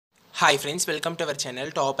Hi friends, welcome to our channel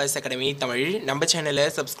Toppers Academy Tamil. நம்ம சேனலை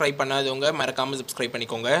subscribe பண்ணாதவங்க மறக்காம சப்ஸ்கிரைப்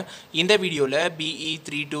பண்ணிக்கோங்க. இந்த வீடியோல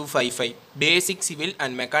BE3255 basic civil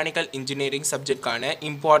and mechanical engineering சப்ஜெக்ட்கான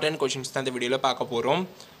important questions தான் இந்த வீடியோல பார்க்க போறோம்.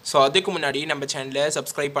 சோ அதுக்கு முன்னாடி நம்ம சேனலை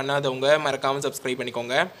சப்ஸ்கிரைப் பண்ணாதவங்க மறக்காம சப்ஸ்கிரைப்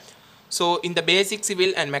பண்ணிக்கோங்க. ஸோ இந்த basic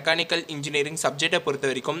civil and mechanical engineering சப்ஜெக்டை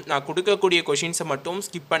பொறுத்த வரைக்கும் நான் கொடுக்கக்கூடிய கொஷின்ஸை மட்டும்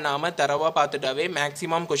ஸ்கிப் பண்ணாமல் தரவாக பார்த்துட்டாவே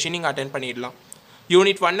மேக்ஸிமம் கொஷின் நீங்கள் அட்டென்ட் பண்ணிடலாம்.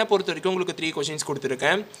 யூனிட் 1 பொறுத்த வரைக்கும் உங்களுக்கு 3 கொஷின்ஸ்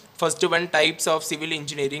கொடுத்துருக்கேன். First one types of civil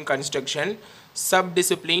engineering construction sub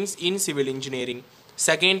disciplines in civil engineering.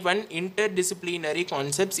 Second one interdisciplinary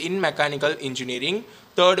concepts in mechanical engineering.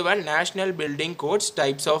 Third one national building quotes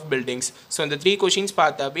types of buildings. So இந்த 3 questions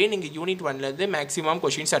பார்த்தாவே நீங்கள் unit 1லேருந்து maximum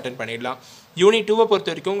questions attend பண்ணிடலாம். Unit 2 பொறுத்த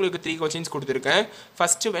வரைக்கும் உங்களுக்கு 3 questions கொடுத்துருக்கேன்.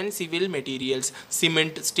 First one civil materials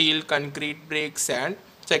cement steel concrete break sand.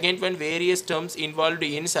 Second one various terms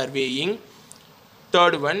involved in surveying.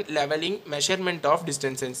 Third one levelling measurement of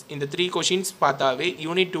distances. இந்த 3 questions பார்த்தாவே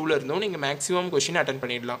யூனிட் 2ல இருந்தும் நீங்கள் மேக்ஸிமம் கொஷின் அட்டன்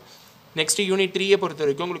பண்ணிடலாம். நெக்ஸ்ட் யூனிட் 3 பொறுத்த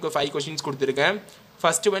வரைக்கும் உங்களுக்கு 5 கொஷின்ஸ் கொடுத்துருக்கேன்.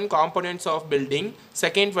 First one components of building.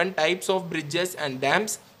 Second one types of bridges and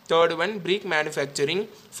dams. Third one brick manufacturing.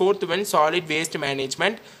 Fourth one solid waste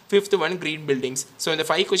management. Fifth one green buildings. So இந்த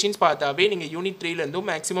 5 questions பார்த்தாவே நீங்கள் unit 3ல இருந்தும்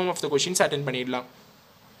maximum of the questions attend பண்ணிடலாம்.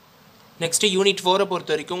 Next unit 4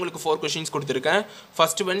 பொறுத்த வரைக்கும் உங்களுக்கு 4 questions கொடுத்துருக்கேன்.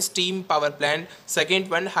 First one steam power plant. Second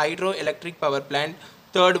one hydro electric power plant.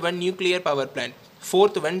 Third one nuclear power plant.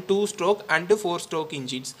 Fourth one 2 stroke and 4 stroke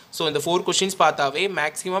engines. So இந்த 4 questions பார்த்தாவே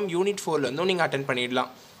maximum unit 4ல இருந்தும் நீங்கள் attend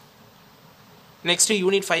பண்ணிடலாம். நெக்ஸ்ட்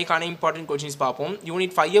யூனிட் 5க்கான இம்பார்ட்டன்ட் கொஷின்ஸ் பார்ப்போம்.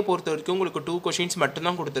 Unit 5 பொறுத்த வரைக்கும் உங்களுக்கு 2 questions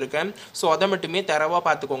மட்டும்தான் கொடுத்துருக்கேன். ஸோ அதை மட்டுமே தரவாக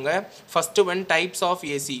பார்த்துக்கோங்க. First one types of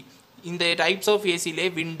AC. இந்த types of ஏசிலே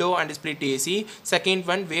window and split AC. Second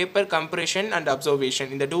one vapour compression and observation.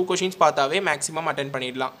 இந்த 2 கொஷின்ஸ் பார்த்தாவே மேக்ஸிமம் அட்டன்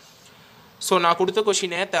பண்ணிடலாம். ஸோ நான் கொடுத்த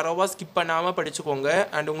கொஷினை தரவாக ஸ்கிப் பண்ணாமல் படிச்சுக்கோங்க.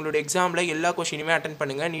 அண்ட் உங்களோட எக்ஸாமில் எல்லா கொஷினுமே அட்டன்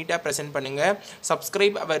பண்ணுங்கள், நீட்டாக ப்ரெசென்ட் பண்ணுங்கள்.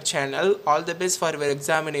 Subscribe our channel. All the best for your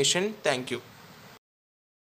examination. Thank you.